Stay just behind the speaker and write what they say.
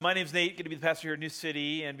My name's Nate, going to be the pastor here at New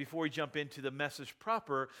City, and before we jump into the message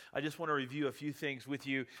proper, I just want to review a few things with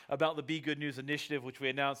you about the Be Good News initiative, which we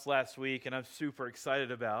announced last week, and I'm super excited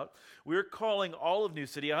about. We're calling all of New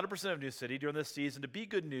City, 100% of New City, during this season to be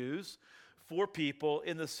good news for people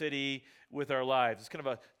in the city with our lives. It's kind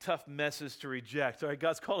of a tough message to reject. All right,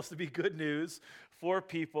 God's called us to be good news for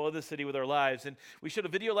people in the city with our lives. And we showed a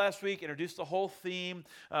video last week, introduced the whole theme,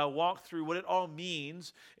 walked through what it all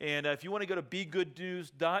means. And if you want to go to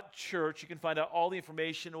begoodnews.church, you can find out all the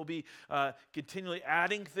information. We'll be continually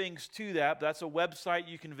adding things to that. That's a website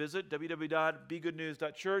you can visit,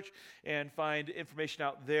 www.begoodnews.church, and find information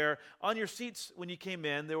out there. On your seats when you came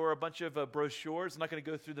in, there were a bunch of brochures. I'm not going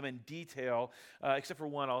to go through them in detail, except for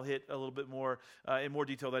one I'll hit a little bit more in more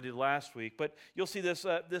detail than I did last week. But you'll see this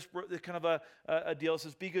kind of a deal. It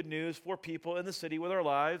says, Be Good News for people in the city with our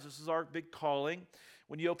lives. This is our big calling.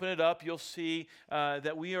 When you open it up, you'll see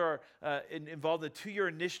that we are involved in a 2-year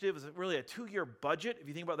initiative. It's really a 2-year budget, if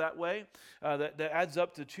you think about it that way. That adds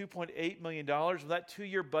up to $2.8 million. With that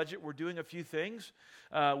 2-year budget, we're doing a few things.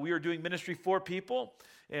 We are doing ministry for people.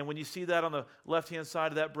 And when you see that on the left-hand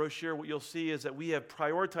side of that brochure, what you'll see is that we have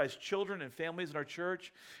prioritized children and families in our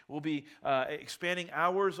church. We'll be expanding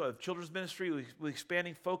hours of children's ministry. We'll be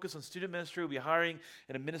expanding focus on student ministry. We'll be hiring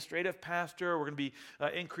an administrative pastor. We're going to be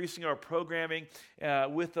increasing our programming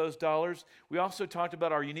with those dollars. We also talked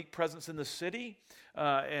about our unique presence in the city.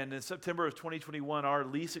 And in September of 2021, our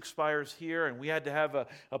lease expires here, and we had to have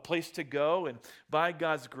a place to go. And by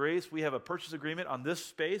God's grace, we have a purchase agreement on this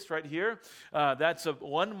space right here. That's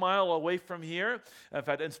 1 mile away from here. In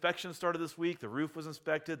fact, inspection started this week. The roof was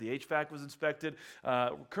inspected. The HVAC was inspected.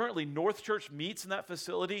 Currently, North Church meets in that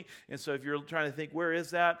facility. And so if you're trying to think, where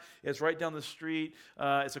is that? It's right down the street.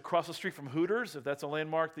 It's across the street from Hooters, if that's a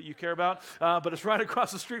landmark that you care about. But it's right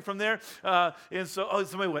across the street from there. And so,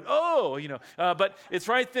 somebody went, but it's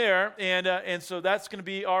right there, and so that's going to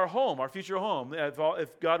be our home, our future home,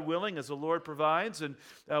 if God willing, as the Lord provides, and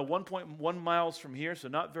 1.1 miles from here, so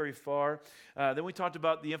not very far. Then we talked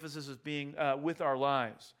about the emphasis as being with our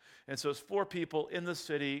lives, and so it's for people in the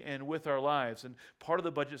city and with our lives, and part of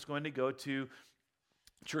the budget is going to go to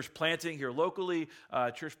church planting here locally,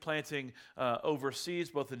 church planting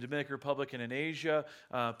overseas, both in the Dominican Republic and in Asia,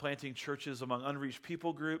 planting churches among unreached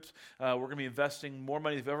people groups. We're going to be investing more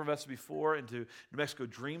money than we've ever invested before into New Mexico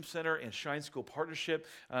Dream Center and Shine School Partnership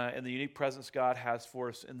and the unique presence God has for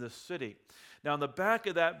us in this city. Now, on the back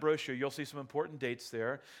of that brochure, you'll see some important dates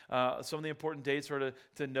there. Some of the important dates are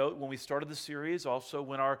to note when we started the series, also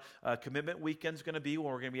when our commitment weekend is going to be, when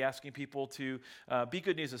we're going to be asking people to Be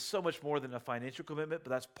Good News is so much more than a financial commitment,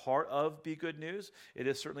 but that's part of Be Good News. It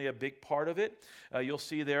is certainly a big part of it. You'll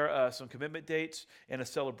see there some commitment dates and a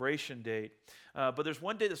celebration date. But there's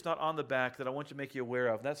one date that's not on the back that I want you to make you aware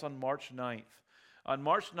of, and that's on March 9th. On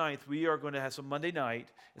March 9th, we are going to have some Monday night.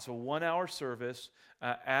 It's a 1-hour service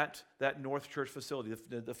at that North Church facility,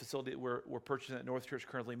 the facility that we're purchasing that North Church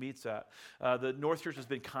currently meets at. The North Church has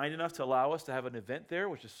been kind enough to allow us to have an event there,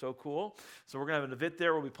 which is so cool. So we're going to have an event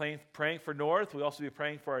there. We'll be praying for North. We'll also be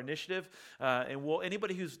praying for our initiative. And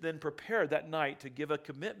anybody who's then prepared that night to give a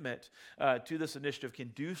commitment to this initiative can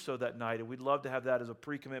do so that night. And we'd love to have that as a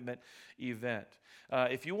pre-commitment event.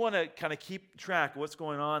 If you want to kind of keep track of what's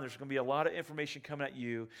going on, there's going to be a lot of information coming at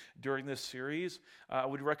you during this series. I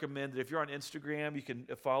would recommend that if you're on Instagram, you can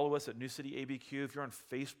follow us at New City ABQ. If you're on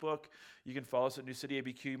Facebook, you can follow us at New City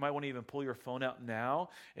ABQ. You might want to even pull your phone out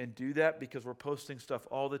now and do that because we're posting stuff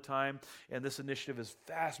all the time. And this initiative is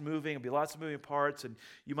fast moving. There'll be lots of moving parts, and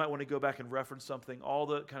you might want to go back and reference something. All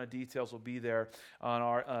the kind of details will be there on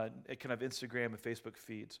our kind of Instagram and Facebook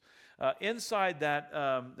feeds. Inside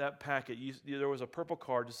that packet, there was a purple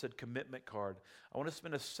card that said commitment card. I want to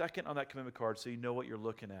spend a second on that commitment card so you know what you're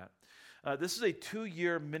looking at. This is a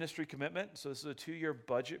 2-year ministry commitment, so this is a 2-year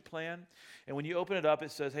budget plan. And when you open it up,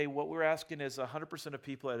 it says, hey, what we're asking is 100% of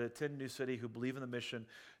people at Attend New City who believe in the mission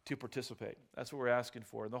to participate. That's what we're asking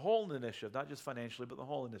for. And the whole initiative, not just financially, but the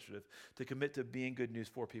whole initiative, to commit to being good news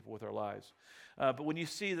for people with our lives. But when you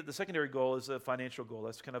see that the secondary goal is a financial goal,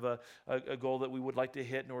 that's kind of a goal that we would like to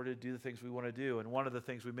hit in order to do the things we want to do. And one of the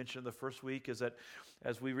things we mentioned in the first week is that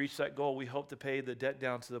as we reach that goal, we hope to pay the debt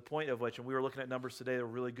down to the point of which, and we were looking at numbers today that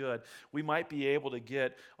were really good, we might be able to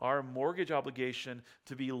get our mortgage obligation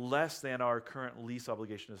to be less than our current lease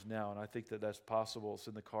obligation is now. And I think that that's possible. It's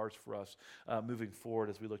in the cards for us moving forward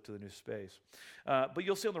as we look to the new space. But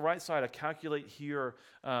you'll see on the right side a calculate here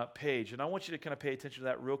page. And I want you to kind of pay attention to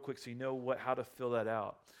that real quick so you know how to fill that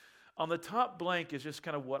out. On the top blank is just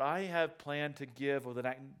kind of what I have planned to give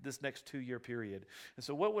over this next 2-year period. And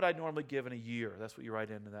so what would I normally give in a year? That's what you write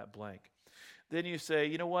into that blank. then you say,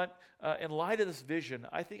 you know what, in light of this vision,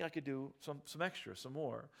 I think I could do some extra, some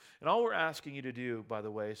more. And all we're asking you to do, by the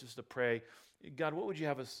way, is just to pray, God, what would you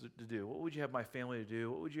have us to do? What would you have my family to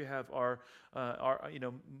do? What would you have what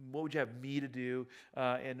would you have me to do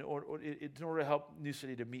in order to help New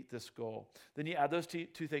City to meet this goal? Then you add those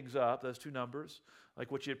two things up, those two numbers,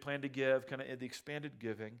 like what you had planned to give, kind of the expanded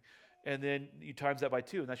giving, and then you times that by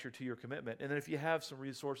 2, and that's your 2-year commitment. And then if you have some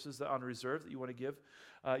resources that on reserve that you want to give,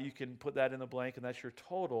 you can put that in the blank, and that's your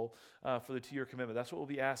total for the 2-year commitment. That's what we'll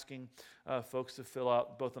be asking folks to fill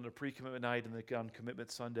out both on the pre-commitment night and on Commitment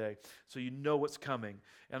Sunday, so you know what's coming.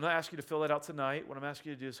 And I'm not asking you to fill that out tonight. What I'm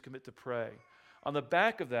asking you to do is commit to pray. On the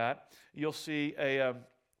back of that, you'll see a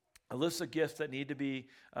list of gifts that need to be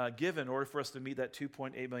given in order for us to meet that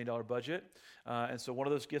 $2.8 million budget. And so one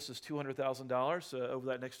of those gifts is $200,000 over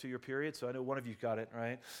that next 2-year period. So I know one of you got it,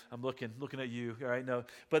 right? I'm looking at you, all right? No,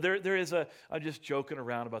 but there is I'm just joking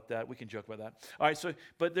around about that. We can joke about that. All right,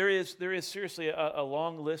 but there is seriously a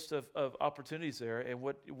long list of opportunities there. And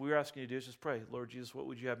what we're asking you to do is just pray, Lord Jesus, what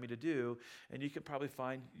would you have me to do? And you can probably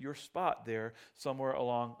find your spot there somewhere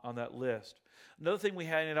along on that list. Another thing we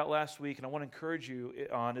handed out last week, and I want to encourage you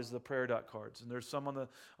on, is the prayer dot cards. And there's some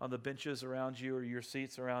on the benches around you or your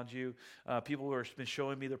seats around you. People who have been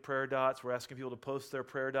showing me the prayer dots. We're asking people to post their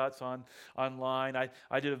prayer dots online.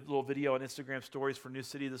 I did a little video on Instagram stories for New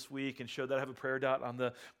City this week and showed that I have a prayer dot on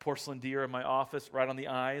the porcelain deer in my office, right on the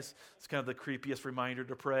eyes. It's kind of the creepiest reminder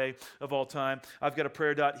to pray of all time. I've got a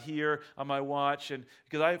prayer dot here on my watch, and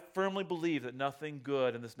because I firmly believe that nothing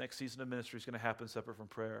good in this next season of ministry is going to happen separate from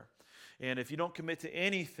prayer. And if you don't commit to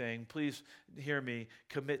anything, please hear me,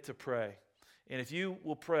 commit to pray. And if you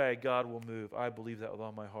will pray, God will move. I believe that with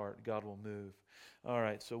all my heart. God will move. All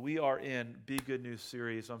right, so we are in Be Good News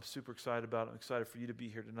series. I'm super excited about it. I'm excited for you to be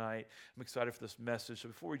here tonight. I'm excited for this message. So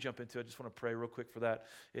before we jump into it, I just want to pray real quick for that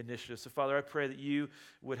initiative. So Father, I pray that you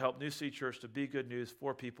would help New City Church to be good news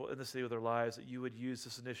for people in the city with their lives, that you would use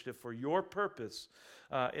this initiative for your purpose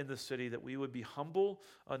in the city, that we would be humble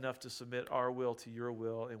enough to submit our will to your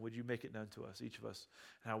will, and would you make it known to us, each of us,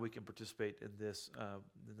 how we can participate in this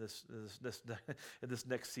in this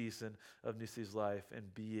next season of New City's life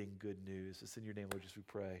and being good news. It's in your name, Lord, just we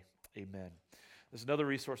pray. Amen. There's another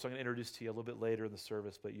resource I'm going to introduce to you a little bit later in the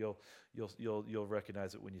service, but you'll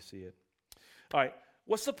recognize it when you see it. All right,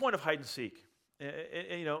 what's the point of hide and seek?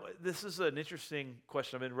 And, this is an interesting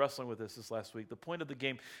question. I've been wrestling with this last week. The point of the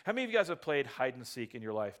game. How many of you guys have played hide and seek in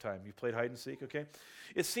your lifetime? You played hide and seek, okay?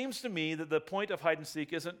 It seems to me that the point of hide and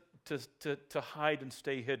seek isn't to hide and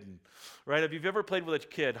stay hidden, right? Have you ever played with a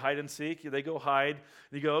kid, hide and seek? They go hide, and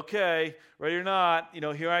you go, okay, ready or not,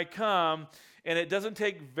 here I come. And it doesn't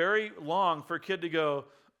take very long for a kid to go,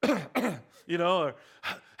 or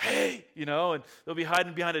hey, and they'll be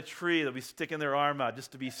hiding behind a tree. They'll be sticking their arm out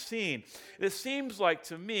just to be seen. It seems like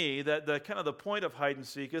to me that the point of hide and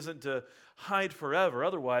seek isn't to hide forever.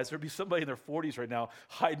 Otherwise, there'd be somebody in their 40s right now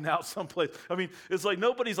hiding out someplace. I mean, it's like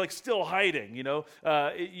nobody's like still hiding,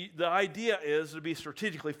 The idea is to be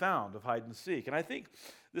strategically found of hide and seek. And I think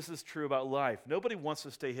this is true about life. Nobody wants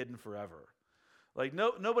to stay hidden forever.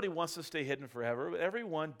 Nobody wants to stay hidden forever, but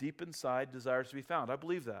everyone deep inside desires to be found. I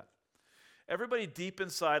believe that. Everybody deep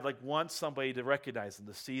inside wants somebody to recognize them,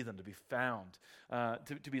 to see them, to be found,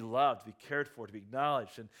 to be loved, to be cared for, to be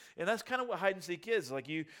acknowledged. And that's kind of what hide and seek is.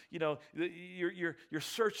 You're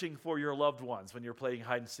searching for your loved ones when you're playing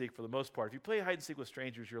hide and seek for the most part. If you play hide and seek with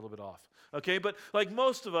strangers, you're a little bit off. Okay, but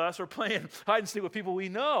most of us are playing hide and seek with people we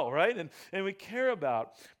know, right? And we care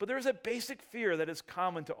about. But there's a basic fear that is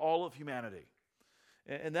common to all of humanity.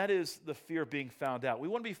 And that is the fear of being found out. We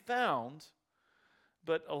want to be found,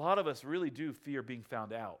 but a lot of us really do fear being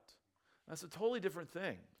found out. That's a totally different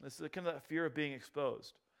thing. It's the kind of that fear of being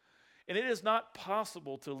exposed. And it is not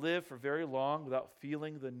possible to live for very long without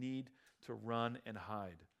feeling the need to run and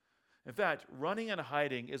hide. In fact, running and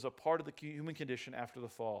hiding is a part of the human condition after the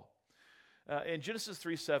fall. In Genesis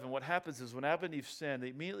 3:7, what happens is when Adam and Eve sin, they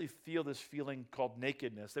immediately feel this feeling called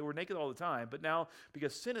nakedness. They were naked all the time, but now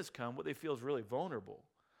because sin has come, what they feel is really vulnerable.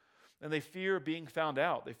 And they fear being found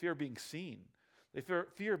out. They fear being seen. They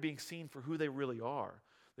fear being seen for who they really are.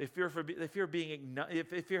 They fear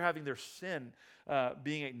having their sin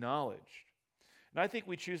being acknowledged. And I think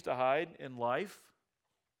we choose to hide in life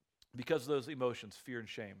because of those emotions, fear and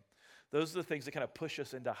shame. Those are the things that kind of push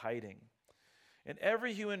us into hiding. And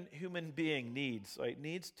every human being needs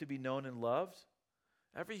to be known and loved.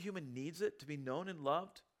 Every human needs it to be known and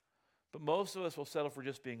loved. But most of us will settle for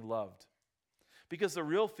just being loved. Because the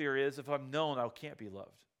real fear is if I'm known, I can't be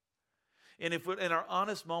loved. And if in our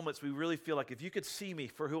honest moments we really feel like if you could see me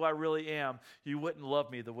for who I really am, you wouldn't love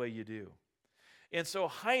me the way you do. And so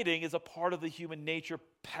hiding is a part of the human nature.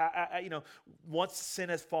 Once sin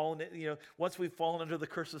has fallen, once we've fallen under the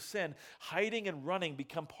curse of sin, hiding and running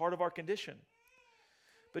become part of our condition.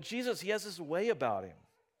 But Jesus, he has this way about him.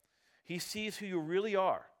 He sees who you really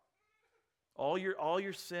are. All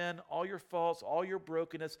your sin, all your faults, all your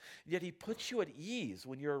brokenness, yet he puts you at ease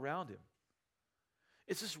when you're around him.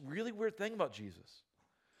 It's this really weird thing about Jesus.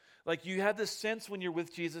 Like, you have this sense when you're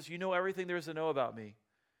with Jesus, you know everything there is to know about me,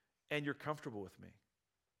 and you're comfortable with me.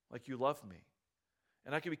 Like, you love me.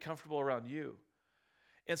 And I can be comfortable around you.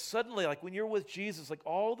 And suddenly, like, when you're with Jesus, like,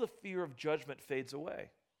 all the fear of judgment fades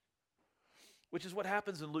away. Which is what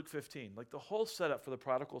happens in Luke 15. Like, the whole setup for the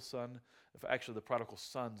prodigal son, actually the prodigal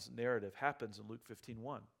son's narrative, happens in Luke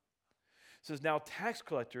 15:1. It says, now tax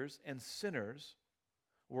collectors and sinners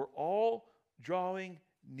were all drawing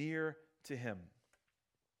near to him.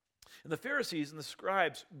 And the Pharisees and the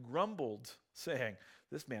scribes grumbled, saying,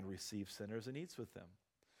 this man receives sinners and eats with them.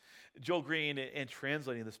 Joel Green, in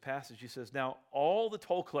translating this passage, he says, now all the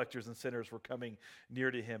toll collectors and sinners were coming near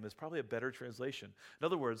to him, is probably a better translation. In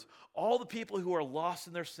other words, all the people who are lost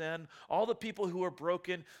in their sin, all the people who are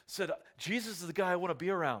broken, said, Jesus is the guy I want to be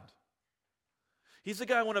around. He's the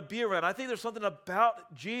guy I want to be around. I think there's something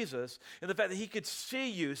about Jesus and the fact that he could see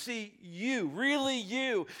you, really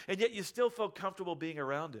you, and yet you still felt comfortable being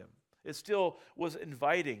around him. It still was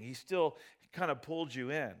inviting. He still kind of pulled you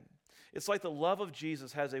in. It's like the love of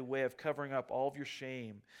Jesus has a way of covering up all of your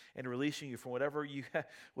shame and releasing you from whatever you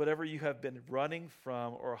have been running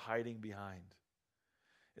from or hiding behind.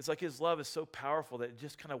 It's like his love is so powerful that it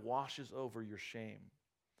just kind of washes over your shame.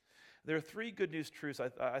 There are three good news truths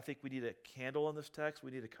I think we need a candle in this text,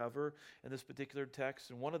 we need to cover in this particular text,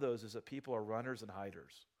 and one of those is that people are runners and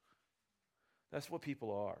hiders. That's what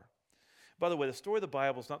people are. By the way, the story of the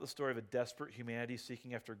Bible is not the story of a desperate humanity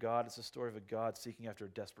seeking after God. It's the story of a God seeking after a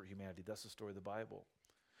desperate humanity. That's the story of the Bible.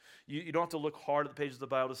 You don't have to look hard at the pages of the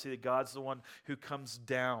Bible to see that God's the one who comes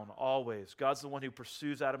down always. God's the one who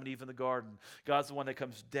pursues Adam and Eve in the garden. God's the one that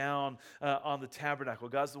comes down on the tabernacle.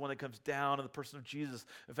 God's the one that comes down in the person of Jesus.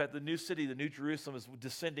 In fact, the new city, the new Jerusalem, is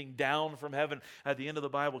descending down from heaven at the end of the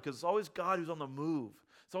Bible because it's always God who's on the move.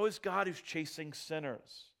 It's always God who's chasing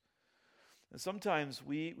sinners. And sometimes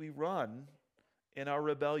we run in our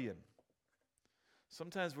rebellion.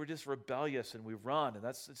 Sometimes we're just rebellious and we run, and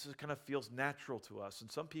it just kind of feels natural to us.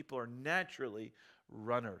 And some people are naturally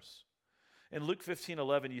runners. In Luke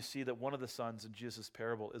 15:11, you see that one of the sons in Jesus'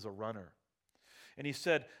 parable is a runner. And he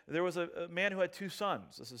said, there was a man who had two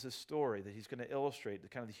sons. This is his story that he's going to illustrate the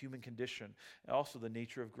kind of the human condition and also the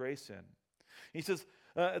nature of grace in. He says,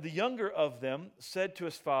 the younger of them said to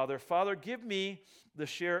his father, Father, give me the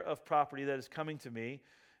share of property that is coming to me.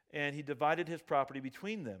 And he divided his property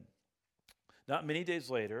between them. Not many days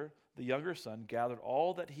later, the younger son gathered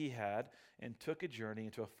all that he had and took a journey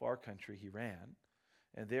into a far country. He ran,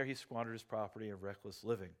 and there he squandered his property in reckless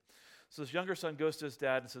living. So this younger son goes to his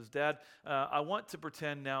dad and says, Dad, I want to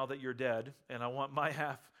pretend now that you're dead, and I want my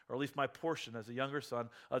half, or at least my portion as a younger son,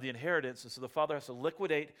 of the inheritance. And so the father has to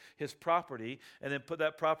liquidate his property and then put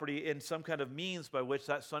that property in some kind of means by which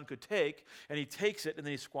that son could take, and he takes it and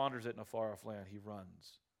then he squanders it in a far-off land. He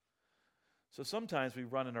runs. So sometimes we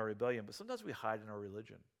run in our rebellion, but sometimes we hide in our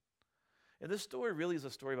religion. And this story really is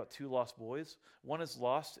a story about two lost boys. One is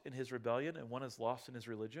lost in his rebellion, and one is lost in his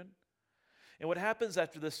religion. And what happens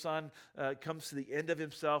after the son comes to the end of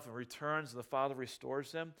himself and returns, and the father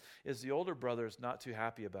restores him, is the older brother is not too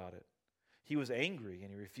happy about it. He was angry,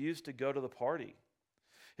 and he refused to go to the party.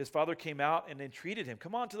 His father came out and entreated him,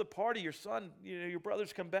 come on to the party, your son, your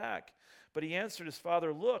brother's come back. But he answered his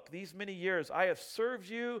father, look, these many years I have served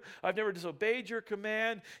you, I've never disobeyed your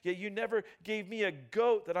command, yet you never gave me a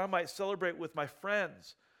goat that I might celebrate with my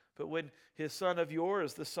friends. But when the son of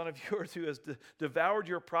yours who has devoured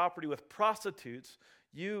your property with prostitutes,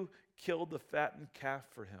 you killed the fattened calf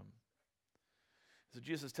for him. So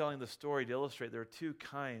Jesus is telling the story to illustrate there are two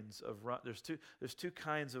kinds of there's two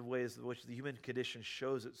kinds of ways in which the human condition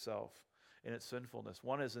shows itself in its sinfulness.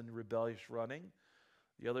 One is in rebellious running,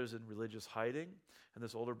 the other is in religious hiding. And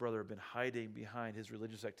this older brother had been hiding behind his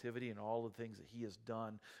religious activity and all the things that he has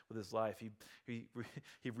done with his life.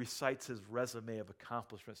 He recites his resume of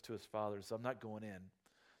accomplishments to his father. So I'm not going in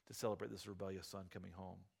to celebrate this rebellious son coming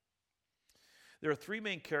home. There are three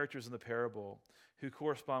main characters in the parable who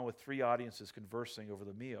correspond with three audiences conversing over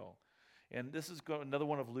the meal. And this is another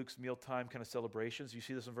one of Luke's mealtime kind of celebrations. You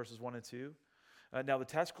see this in verses 1 and 2. Now the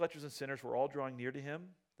tax collectors and sinners were all drawing near to him.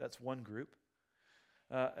 That's one group.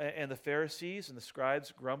 And the Pharisees and the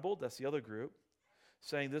scribes grumbled. That's the other group,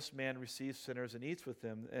 saying this man receives sinners and eats with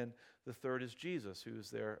them. And the third is Jesus, who is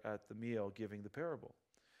there at the meal giving the parable.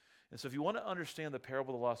 And so if you want to understand the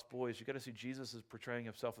parable of the lost boys, you've got to see Jesus is portraying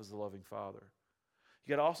himself as the loving father. You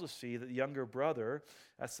got to also see that the younger brother,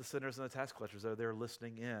 that's the sinners and the tax collectors, that are there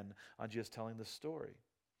listening in on Jesus telling this story.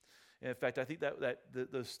 And in fact, I think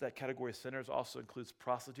that category of sinners also includes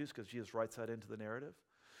prostitutes, because Jesus writes that into the narrative.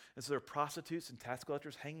 And so there are prostitutes and tax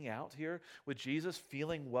collectors hanging out here with Jesus,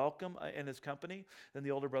 feeling welcome in his company. Then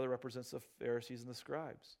the older brother represents the Pharisees and the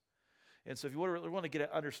scribes. And so if you really want to get an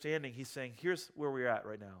understanding, he's saying, here's where we're at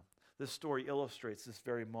right now. This story illustrates this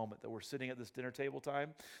very moment that we're sitting at this dinner table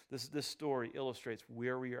time. This story illustrates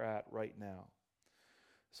where we are at right now.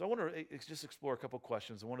 So I want to just explore a couple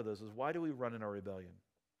questions, and one of those is, why do we run in our rebellion?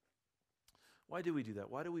 Why do we do that?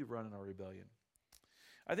 Why do we run in our rebellion?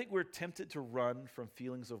 I think we're tempted to run from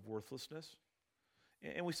feelings of worthlessness,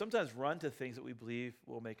 and we sometimes run to things that we believe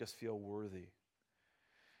will make us feel worthy.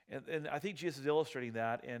 And I think Jesus is illustrating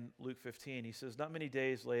that in Luke 15. He says, not many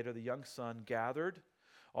days later, the young son gathered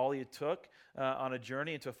all he took on a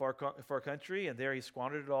journey into a far country, and there he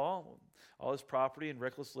squandered it all his property and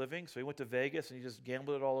reckless living. So he went to Vegas and he just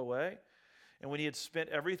gambled it all away. And when he had spent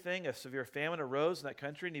everything, a severe famine arose in that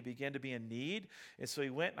country, and he began to be in need. And so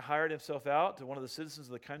he went and hired himself out to one of the citizens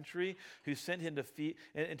of the country, who sent him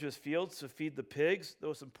into his fields to feed the pigs. The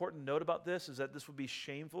most important note about this is that this would be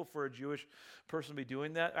shameful for a Jewish person to be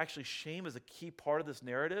doing that. Actually, shame is a key part of this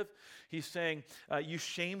narrative. He's saying, you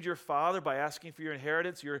shamed your father by asking for your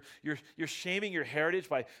inheritance. You're shaming your heritage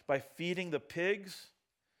by feeding the pigs.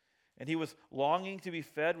 And he was longing to be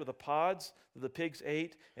fed with the pods that the pigs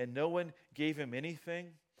ate, and no one gave him anything.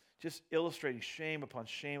 Just illustrating shame upon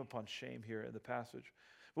shame upon shame here in the passage.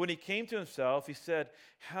 But when he came to himself, he said,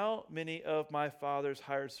 how many of my father's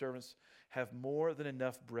hired servants have more than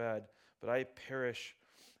enough bread, but I perish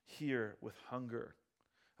here with hunger?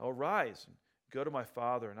 I'll rise and go to my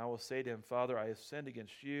father, and I will say to him, Father, I have sinned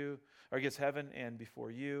against you, or against heaven and before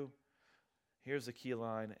you. Here's the key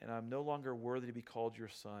line, and I'm no longer worthy to be called your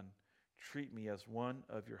son. Treat me as one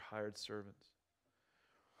of your hired servants.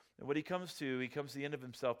 And what he comes to the end of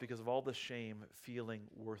himself because of all the shame, feeling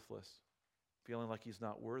worthless, feeling like he's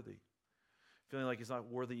not worthy, feeling like he's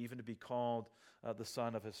not worthy even to be called the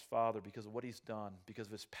son of his father because of what he's done, because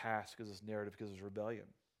of his past, because of his narrative, because of his rebellion.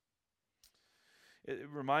 It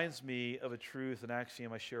reminds me of a truth, an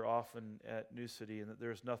axiom I share often at New City, and that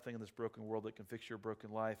there's nothing in this broken world that can fix your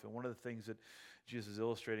broken life. And one of the things that Jesus is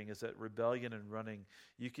illustrating is that rebellion and running,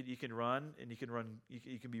 you can run, and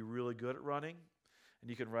you can be really good at running, and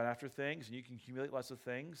you can run after things, and you can accumulate lots of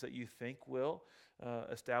things that you think will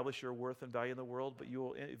establish your worth and value in the world, but you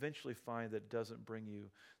will eventually find that it doesn't bring you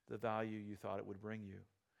the value you thought it would bring you.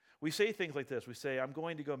 We say things like this. We say, I'm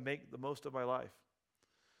going to go make the most of my life.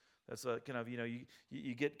 That's a kind of,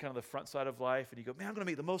 you get kind of the front side of life, and you go, man, I'm going to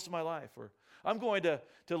make the most of my life. Or I'm going to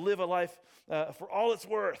live a life for all it's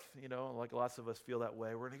worth. Like lots of us feel that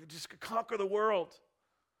way. We're going to just conquer the world.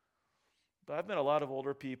 But I've met a lot of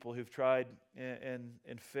older people who've tried and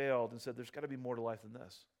failed and said, there's got to be more to life than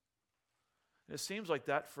this. And it seems like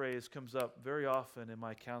that phrase comes up very often in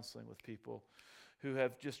my counseling with people who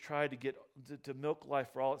have just tried to milk life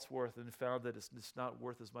for all it's worth and found that it's not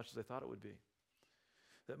worth as much as they thought it would be.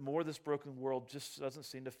 That more of this broken world just doesn't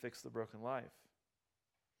seem to fix the broken life.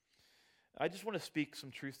 I just want to speak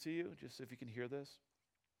some truth to you, just if you can hear this.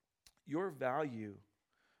 Your value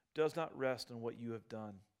does not rest on what you have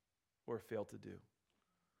done or failed to do.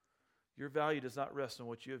 Your value does not rest on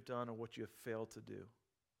what you have done or what you have failed to do.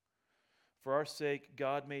 For our sake,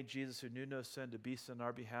 God made Jesus, who knew no sin, to be sin on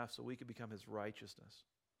our behalf so we could become his righteousness.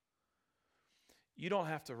 You don't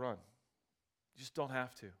have to run. You just don't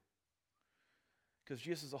have to. Because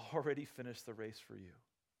Jesus has already finished the race for you.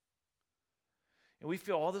 And we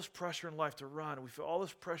feel all this pressure in life to run. We feel all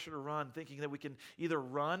this pressure to run, thinking that we can either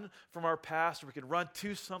run from our past or we can run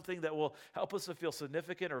to something that will help us to feel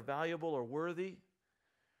significant or valuable or worthy.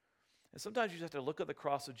 And sometimes you just have to look at the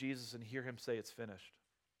cross of Jesus and hear him say it's finished.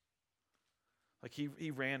 Like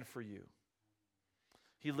he ran for you.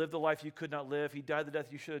 He lived the life you could not live. He died the death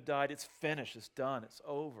you should have died. It's finished. It's done. It's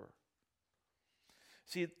over.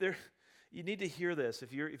 See, you need to hear this.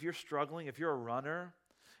 If you're struggling, if you're a runner,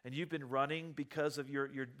 and you've been running because of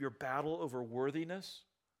your battle over worthiness,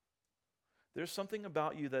 there's something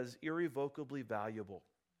about you that is irrevocably valuable.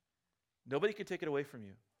 Nobody can take it away from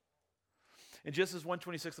you. In Genesis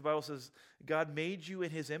 1:26, the Bible says, God made you in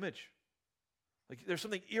his image. Like there's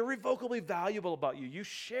something irrevocably valuable about you. You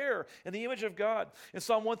share in the image of God. In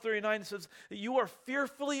Psalm 139, it says that you are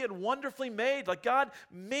fearfully and wonderfully made. Like God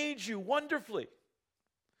made you wonderfully.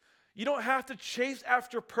 You don't have to chase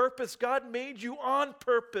after purpose. God made you on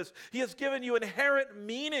purpose. He has given you inherent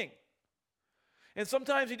meaning. And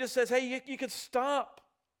sometimes he just says, hey, you can stop.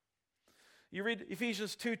 You read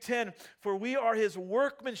Ephesians 2:10, for we are his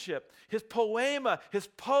workmanship, his poema, his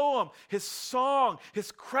poem, his song,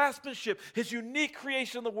 his craftsmanship, his unique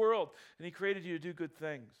creation in the world. And he created you to do good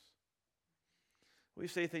things. We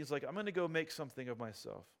say things like, I'm going to go make something of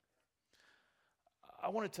myself. I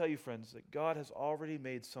want to tell you, friends, that God has already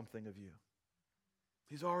made something of you.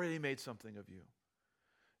 He's already made something of you.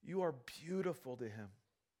 You are beautiful to him.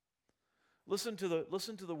 Listen to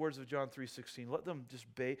the words of John 3:16. Let them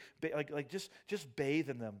just just bathe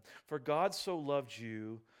in them. For God so loved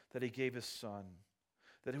you that he gave his son,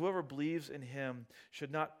 that whoever believes in him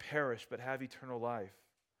should not perish but have eternal life.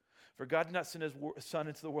 For God did not send his son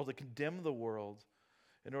into the world to condemn the world,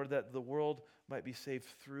 in order that the world might be saved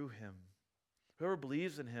through him. Whoever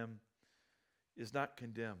believes in him is not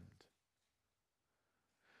condemned.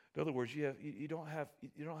 In other words, you don't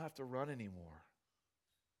have to run anymore.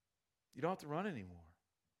 You don't have to run anymore.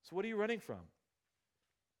 So what are you running from?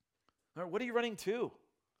 Or what are you running to?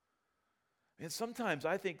 And sometimes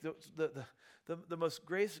I think the most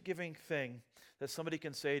grace-giving thing that somebody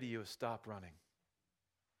can say to you is stop running.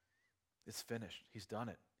 It's finished. He's done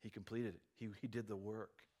it. He completed it. He did the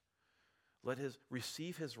work.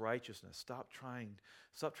 Receive his righteousness. Stop trying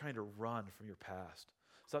to run from your past.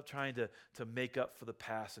 Stop trying to make up for the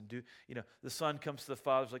past and do, the son comes to the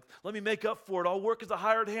father's like, let me make up for it. I'll work as a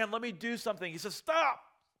hired hand. Let me do something. He says, stop.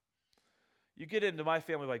 You get into my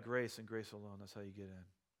family by grace and grace alone. That's how you get in.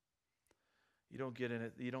 You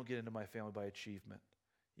don't get into my family by achievement.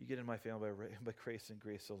 You get into my family by grace and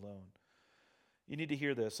grace alone. You need to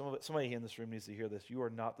hear this. Somebody in this room needs to hear this. You are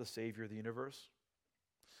not the Savior of the universe.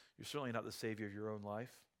 You're certainly not the Savior of your own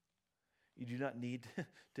life. You do not need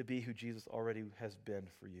to be who Jesus already has been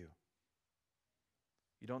for you.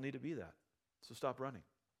 You don't need to be that. So stop running.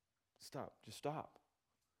 Stop. Just stop.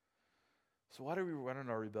 So why do we run in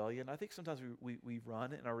our rebellion? I think sometimes we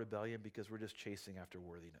run in our rebellion because we're just chasing after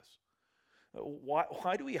worthiness.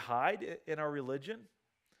 Why do we hide in our religion?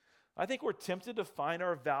 I think we're tempted to find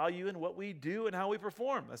our value in what we do and how we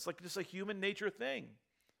perform. That's like just a human nature thing.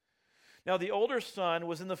 Now, the older son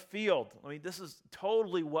was in the field. I mean, this is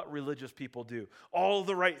totally what religious people do. All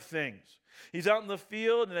the right things. He's out in the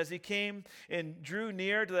field, and as he came and drew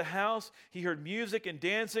near to the house, he heard music and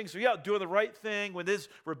dancing. So he's out doing the right thing when his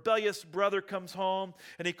rebellious brother comes home.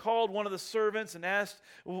 And he called one of the servants and asked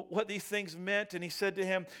what these things meant. And he said to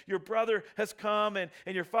him, your brother has come, and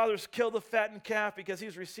your father's killed the fattened calf because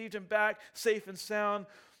he's received him back safe and sound.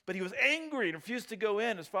 But he was angry and refused to go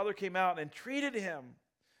in. His father came out and entreated him.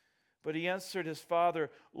 But he answered his father,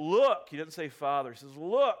 look. He didn't say father. He says,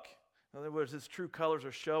 look. In other words, his true colors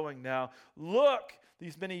are showing now. Look,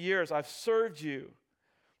 these many years I've served you.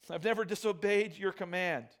 I've never disobeyed your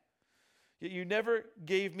command. Yet you never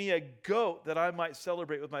gave me a goat that I might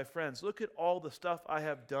celebrate with my friends. Look at all the stuff I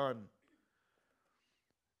have done.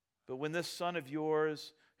 But when this son of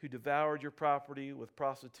yours who devoured your property with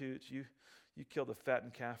prostitutes, you killed a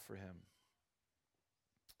fattened calf for him.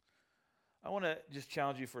 I want to just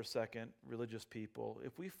challenge you for a second, religious people.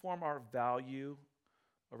 If we form our value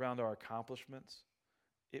around our accomplishments,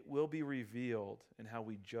 it will be revealed in how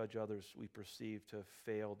we judge others we perceive to have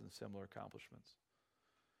failed in similar accomplishments.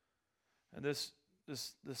 And this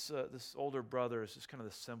older brother is just kind of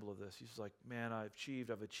the symbol of this. He's like, man, I've achieved.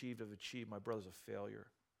 My brother's a failure.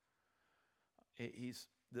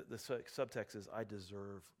 The subtext is, I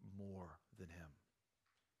deserve more than him.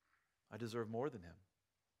 I deserve more than him.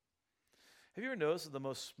 Have you ever noticed that the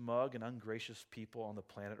most smug and ungracious people on the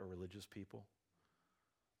planet are religious people?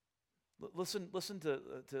 Listen to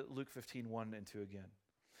Luke 15:1 and 2 again.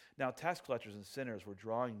 Now tax collectors and sinners were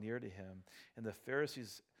drawing near to him, and the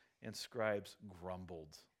Pharisees and scribes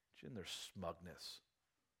grumbled in their smugness.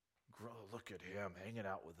 Look at him hanging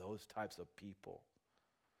out with those types of people.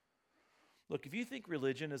 Look, if you think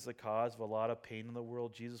religion is the cause of a lot of pain in the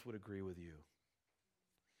world, Jesus would agree with you.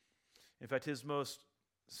 In fact, his most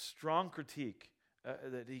strong critique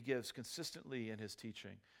that he gives consistently in his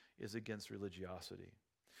teaching is against religiosity.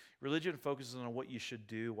 Religion focuses on what you should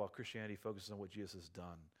do, while Christianity focuses on what Jesus has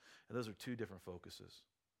done. And those are two different focuses.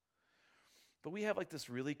 But we have like this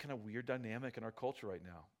really kind of weird dynamic in our culture right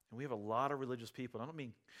now. And we have a lot of religious people. And I don't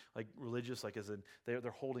mean like religious like as in they're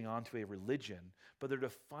holding on to a religion, but they're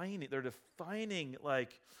defining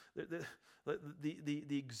like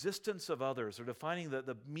the existence of others. They're defining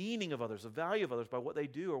the meaning of others, the value of others by what they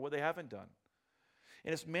do or what they haven't done.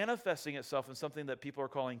 And it's manifesting itself in something that people are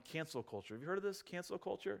calling cancel culture. Have you heard of this, cancel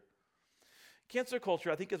culture? Cancel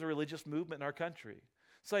culture, I think, is a religious movement in our country.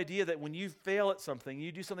 It's the idea that when you fail at something,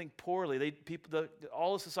 you do something poorly,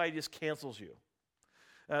 all of society just cancels you.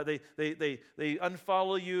 They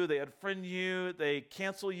unfollow you, they unfriend you, they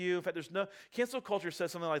cancel you. In fact, cancel culture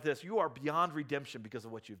says something like this: you are beyond redemption because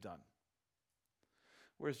of what you've done.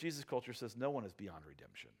 Whereas Jesus culture says no one is beyond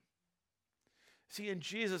redemption. See, in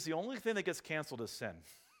Jesus, the only thing that gets canceled is sin.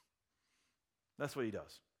 That's what he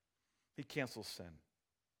does. He cancels sin.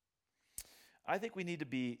 I think we need to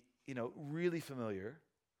be, really familiar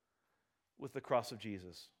with the cross of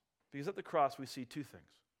Jesus. Because at the cross, we see two things.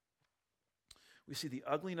 We see the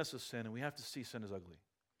ugliness of sin, and we have to see sin as ugly.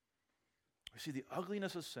 We see the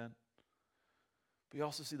ugliness of sin, but we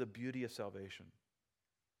also see the beauty of salvation.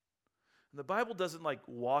 And the Bible doesn't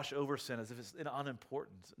wash over sin as if it's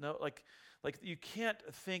unimportant. No, like you can't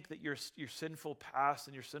think that your sinful past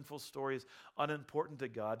and your sinful story is unimportant to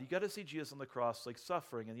God. You got to see Jesus on the cross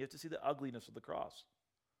suffering, and you have to see the ugliness of the cross.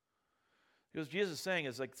 Because Jesus is saying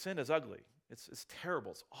is sin is ugly. It's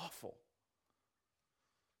terrible. It's awful.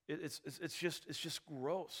 It's just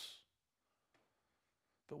gross.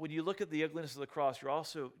 But when you look at the ugliness of the cross, you're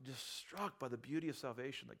also just struck by the beauty of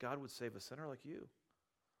salvation, that God would save a sinner like you.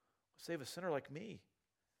 Save a sinner like me.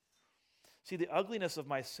 See, the ugliness of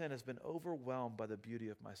my sin has been overwhelmed by the beauty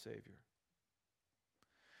of my Savior.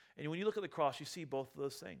 And when you look at the cross, you see both of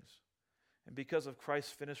those things. And because of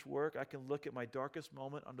Christ's finished work, I can look at my darkest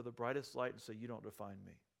moment under the brightest light and say, you don't define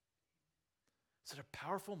me. It's such a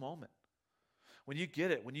powerful moment. When you get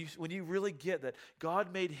it, when you really get that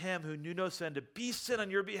God made him who knew no sin to be sin on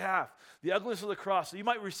your behalf, the ugliness of the cross, so you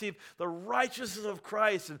might receive the righteousness of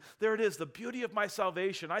Christ. And there it is, the beauty of my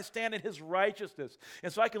salvation. I stand in his righteousness.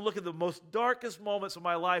 And so I can look at the most darkest moments of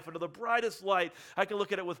my life under the brightest light. I can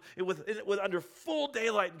look at it with under full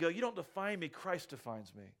daylight and go, you don't define me, Christ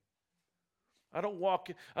defines me. I don't walk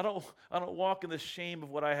in the shame of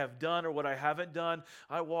what I have done or what I haven't done.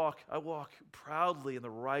 I walk proudly in the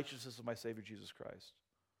righteousness of my Savior Jesus Christ.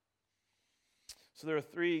 So there are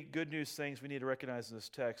three good news things we need to recognize in this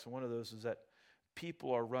text. And one of those is that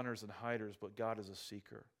people are runners and hiders, but God is a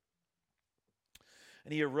seeker.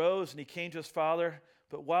 And he arose and he came to his father.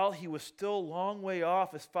 But while he was still a long way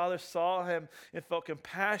off, his father saw him and felt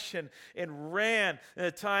compassion and ran. In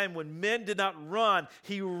a time when men did not run,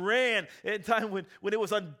 he ran. In a time when it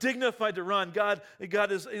was undignified to run, God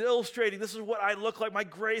is illustrating, this is what I look like. My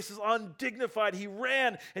grace is undignified. He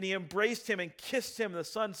ran and he embraced him and kissed him. And the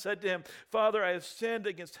son said to him, Father, I have sinned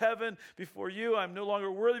against heaven before you. I'm no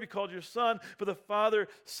longer worthy to be called your son. But the father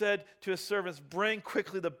said to his servants, bring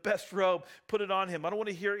quickly the best robe, put it on him. I don't want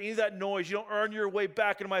to hear any of that noise. You don't earn your way back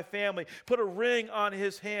into my family. Put a ring on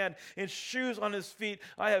his hand and shoes on his feet.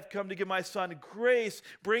 I have come to give my son grace.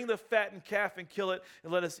 Bring the fattened calf and kill it,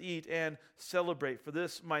 and let us eat and celebrate. For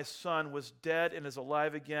this my son was dead and is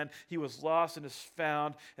alive again. He was lost and is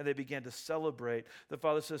found. And they began to celebrate. The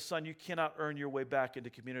father says, son, you cannot earn your way back into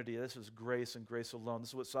community. This is grace and grace alone. This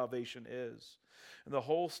is what salvation is. And the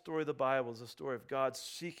whole story of the Bible is a story of God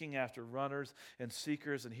seeking after runners and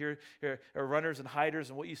seekers, and here are runners and hiders.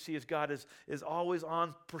 And what you see is God is always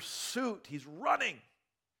on pursuit. He's running,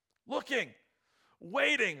 looking,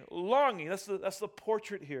 waiting, longing. That's the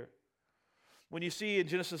portrait here. When you see in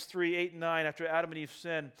Genesis 3, 8, and 9, after Adam and Eve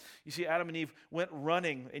sinned, you see Adam and Eve went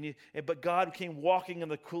running, but God came walking in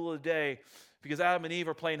the cool of the day because Adam and Eve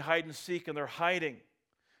are playing hide and seek and they're hiding.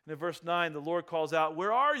 And in verse 9, the Lord calls out,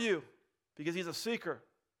 where are you? Because he's a seeker.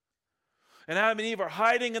 And Adam and Eve are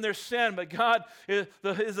hiding in their sin, but God is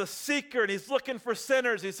a seeker, and he's looking for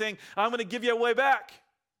sinners. He's saying, I'm going to give you a way back.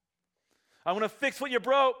 I'm going to fix what you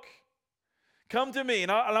broke. Come to me,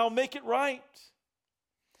 and I'll make it right.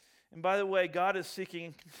 And by the way, God is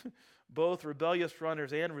seeking both rebellious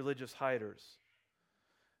runners and religious hiders.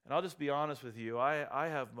 And I'll just be honest with you, I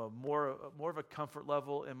have more of a comfort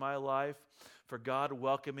level in my life for God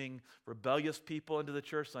welcoming rebellious people into the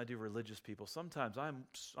church than I do religious people. Sometimes I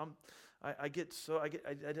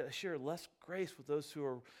share less grace with those who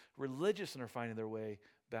are religious and are finding their way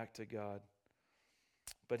back to God.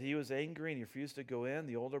 But he was angry and he refused to go in,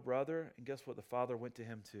 the older brother, and guess what? The father went to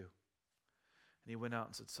him too. And he went out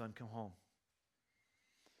and said, son, come home.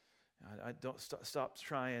 I don't stop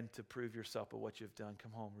trying to prove yourself by what you've done.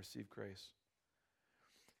 Come home, receive grace.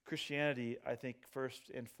 Christianity, I think, first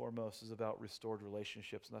and foremost is about restored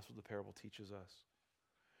relationships, and that's what the parable teaches us.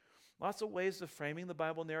 Lots of ways of framing the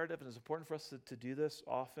Bible narrative, and it's important for us to do this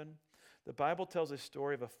often. The Bible tells a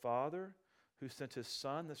story of a father who sent his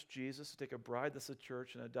son, that's Jesus, to take a bride, that's the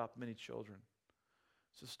church, and adopt many children.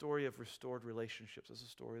 It's a story of restored relationships. It's a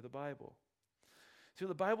story of the Bible. See, what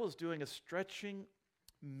the Bible is doing is stretching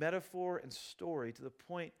metaphor and story to the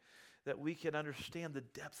point that we can understand the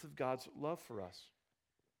depth of God's love for us.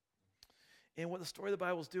 And what the story of the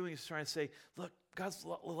Bible is doing is trying to say, look, God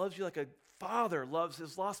loves you like a father loves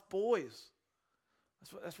his lost boys.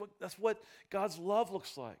 That's what God's love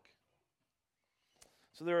looks like.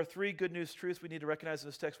 So there are three good news truths we need to recognize in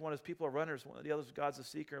this text. One is people are runners. The other is God's a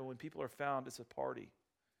seeker. And when people are found, it's a party.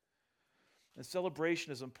 And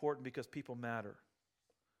celebration is important because people matter.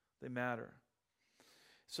 They matter.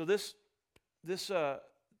 So this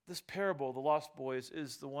parable, the lost boys,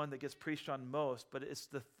 is the one that gets preached on most, but it's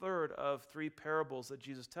the third of three parables that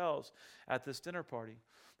Jesus tells at this dinner party.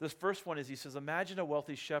 This first one is, he says, imagine a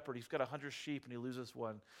wealthy shepherd. He's got 100 sheep and he loses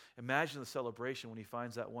one. Imagine the celebration when he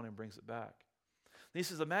finds that one and brings it back. Then he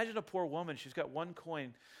says, imagine a poor woman. She's got one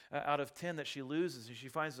coin out of 10 that she loses, and she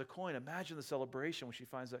finds the coin. Imagine the celebration when she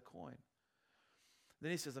finds that coin. Then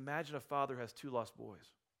he says, imagine a father who has 2 lost boys.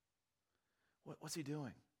 What's he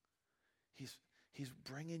doing? He's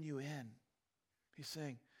bringing you in. He's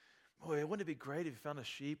saying, boy, wouldn't it be great if you found a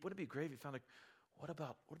sheep? Wouldn't it be great if you found what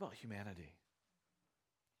about humanity?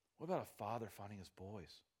 What about a father finding his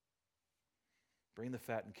boys? Bring the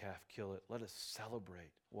fattened calf, kill it. Let us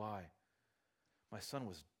celebrate. Why? My son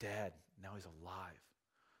was dead, now he's alive.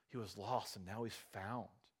 He was lost, and now he's found.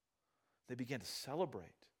 They began to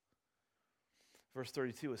celebrate. Verse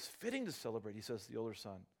 32, it's fitting to celebrate, he says to the older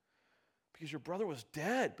son, because your brother was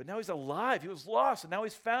dead, but now he's alive. He was lost, and now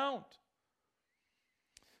he's found.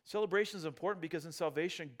 Celebration is important because in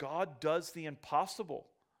salvation, God does the impossible.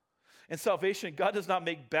 In salvation, God does not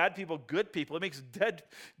make bad people good people. It makes dead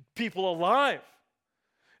people alive.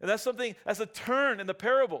 And that's a turn in the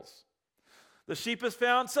parables. The sheep is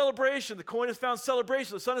found, celebration. The coin is found,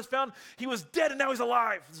 celebration. The son is found, he was dead and now he's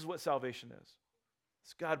alive. This is what salvation is.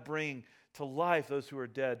 It's God bringing to life those who are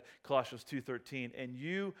dead, Colossians 2:13. And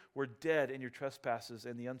you were dead in your trespasses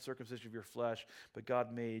and the uncircumcision of your flesh, but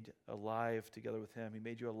God made alive together with him. He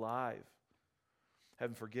made you alive,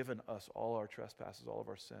 having forgiven us all our trespasses, all of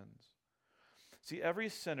our sins. See, every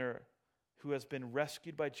sinner who has been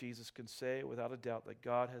rescued by Jesus can say without a doubt that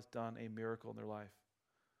God has done a miracle in their life.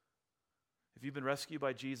 If you've been rescued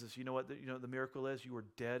by Jesus, you know what the miracle is? You were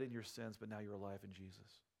dead in your sins, but now you're alive in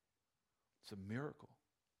Jesus. It's a miracle.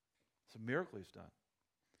 It's a miracle he's done.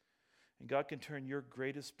 And God can turn your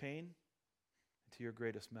greatest pain into your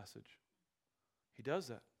greatest message. He does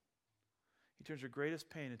that. He turns your greatest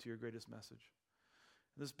pain into your greatest message.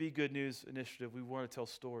 In this Be Good News initiative, we want to tell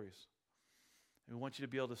stories. And we want you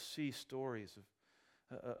to be able to see stories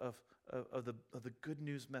of the good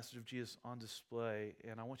news message of Jesus on display.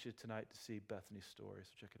 And I want you tonight to see Bethany's story.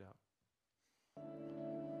 So check it out.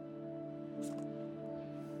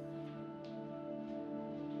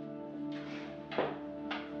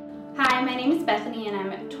 Hi, my name is Bethany and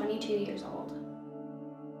I'm 22 years old.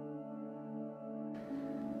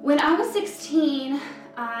 When I was 16,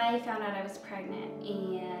 I found out I was pregnant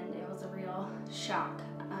and it was a real shock.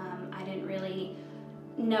 I didn't really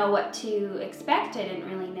know what to expect. I didn't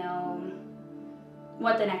really know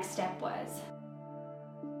what the next step was.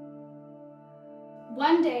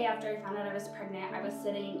 One day after I found out I was pregnant, I was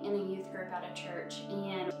sitting in a youth group at a church,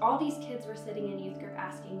 and all these kids were sitting in youth group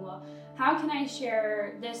asking, well, how can I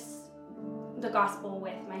share the gospel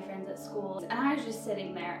with my friends at school? And I was just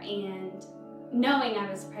sitting there and knowing I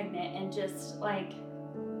was pregnant and just like,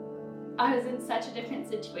 I was in such a different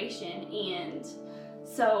situation. And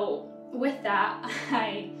so with that,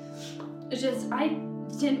 I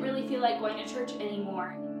didn't really feel like going to church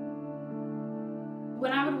anymore.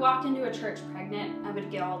 When I would walk into a church pregnant, I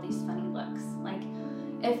would get all these funny looks. Like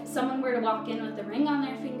if someone were to walk in with a ring on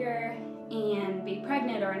their finger and be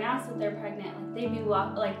pregnant or announce that they're pregnant, like they'd be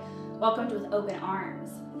welcomed with open arms.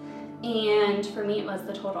 And for me, it was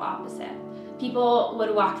the total opposite. People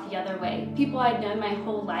would walk the other way. People I'd known my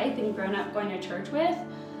whole life and grown up going to church with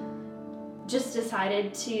just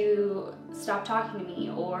decided to stop talking to me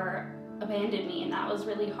or abandon me, and that was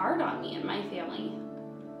really hard on me and my family.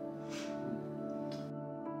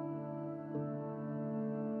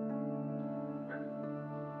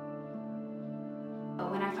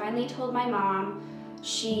 When I finally told my mom,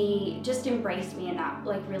 she just embraced me, and that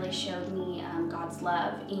really showed me God's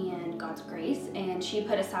love and God's grace, and she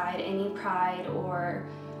put aside any pride or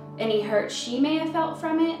any hurt she may have felt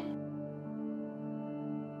from it.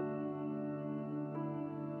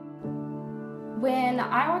 When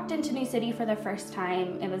I walked into New City for the first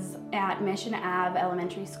time, it was at Mission Ave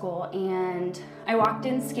Elementary School, and I walked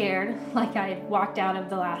in scared, like I walked out of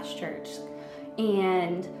the last church.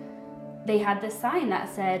 And they had this sign that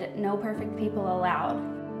said, "No perfect people allowed."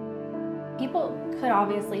 People could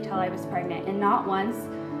obviously tell I was pregnant, and not once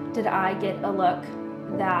did I get a look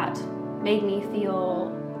that made me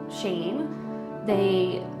feel shame.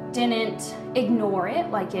 They didn't ignore it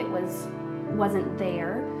like it was wasn't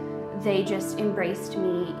there. They just embraced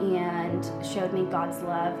me and showed me God's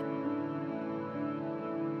love.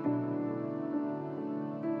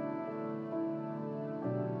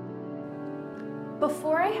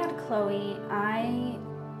 Before I had Chloe, I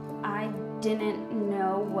didn't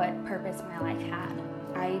know what purpose my life had.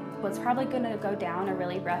 I was probably going to go down a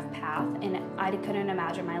really rough path, and I couldn't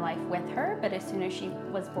imagine my life with her, but as soon as she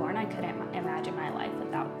was born, I couldn't imagine my life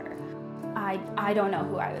without her. I don't know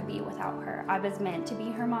who I would be without her. I was meant to be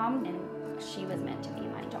her mom, and she was meant to be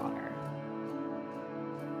my daughter.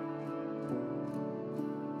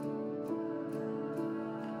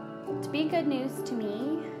 To be good news to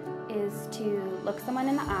me is to look someone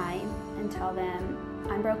in the eye and tell them,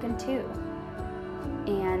 I'm broken too,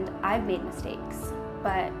 and I've made mistakes,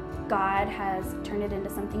 but God has turned it into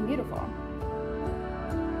something beautiful.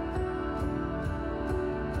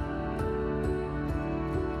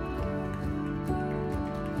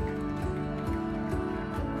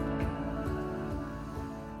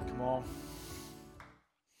 Come on.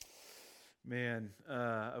 Man,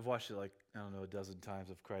 I've watched it like, I don't know, a dozen times.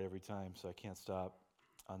 I've cried every time, so I can't stop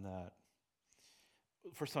on that.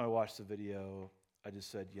 First time I watched the video, I just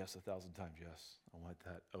said yes 1,000 times, yes. I want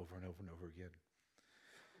that over and over and over again.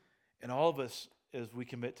 And all of us, as we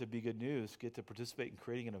commit to Be Good News, get to participate in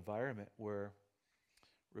creating an environment where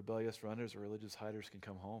rebellious runners or religious hiders can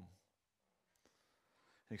come home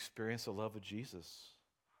and experience the love of Jesus.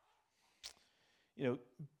 You know,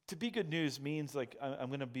 to be good news means like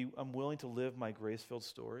I'm willing to live my grace-filled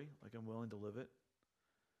story, like I'm willing to live it,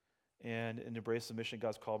 and embrace the mission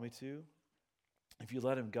God's called me to. If you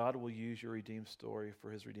let him, God will use your redeemed story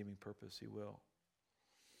for his redeeming purpose. He will.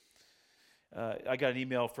 I got an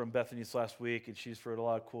email from Bethany this last week, and she's heard a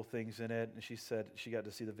lot of cool things in it, and she said she got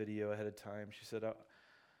to see the video ahead of time. She said,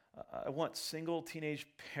 I want single teenage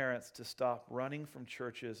parents to stop running from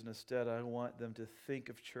churches, and instead I want them to think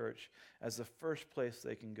of church as the first place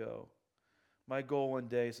they can go. My goal one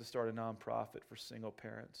day is to start a nonprofit for single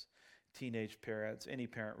parents, teenage parents, any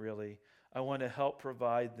parent really. I want to help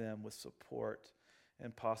provide them with support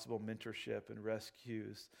and possible mentorship and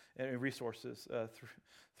rescues and resources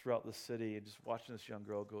throughout the city. And just watching this young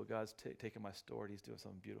girl go, God's taking my story, he's doing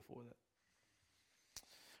something beautiful with it.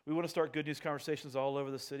 We want to start good news conversations all over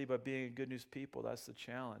the city by being a good news people. That's the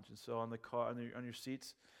challenge. And so on your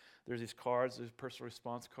seats, there's these cards. There's a personal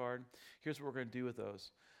response card. Here's what we're going to do with those.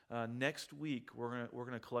 Next week, we're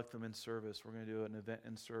going to collect them in service. We're going to do an event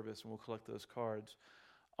in service, and we'll collect those cards.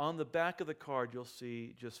 On the back of the card, you'll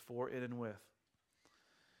see just for, in, and with.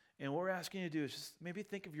 And what we're asking you to do is just maybe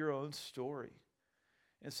think of your own story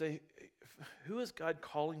and say, who is God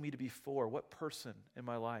calling me to be for? What person in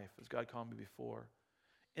my life is God calling me to be for?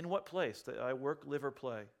 In what place that I work, live, or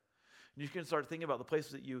play? And you can start thinking about the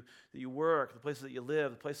places that you work, the places that you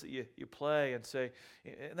live, the places that you play, and say,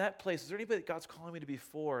 in that place, is there anybody that God's calling me to be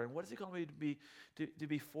for? And what is he calling me to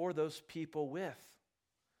be for those people with?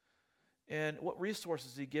 And what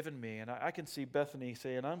resources has he given me? And I can see Bethany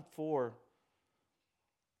saying, I'm for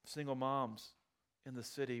single moms in the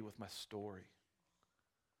city with my story.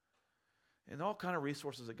 And all kind of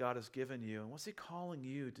resources that God has given you. And what's he calling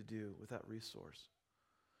you to do with that resource?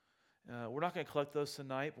 We're not going to collect those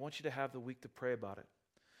tonight, but I want you to have the week to pray about it.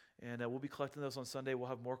 And we'll be collecting those on Sunday. We'll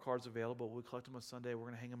have more cards available. We'll collect them on Sunday. We're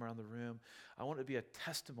going to hang them around the room. I want it to be a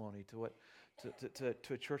testimony to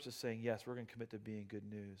a church that's saying, yes, we're going to commit to being good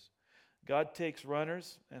news. God takes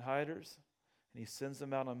runners and hiders, and he sends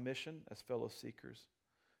them out on mission as fellow seekers.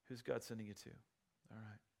 Who's God sending you to? All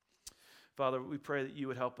right. Father, we pray that you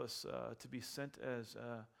would help us to be sent as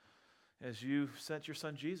you sent your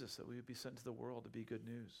son Jesus, that we would be sent to the world to be good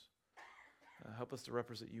news. Help us to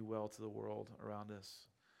represent you well to the world around us.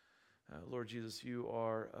 Lord Jesus, you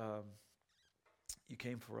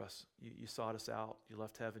came for us. You sought us out. You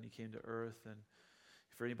left heaven. You came to earth. And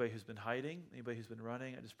for anybody who's been hiding, anybody who's been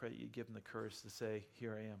running, I just pray that you give them the courage to say,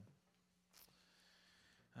 here I am.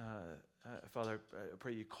 Father, I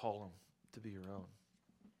pray you call them to be your own,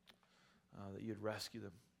 that you'd rescue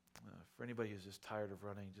them. For anybody who's just tired of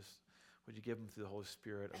running, just would you give them through the Holy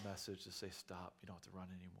Spirit a message to say, stop, you don't have to run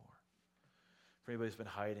anymore. For anybody who's been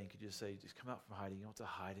hiding, could you just say, just come out from hiding, you don't have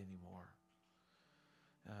to hide anymore.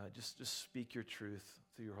 Just speak your truth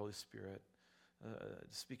through your Holy Spirit.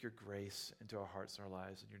 Speak your grace into our hearts and our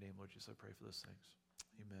lives. In your name, Lord Jesus, I pray for those things.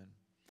 Amen.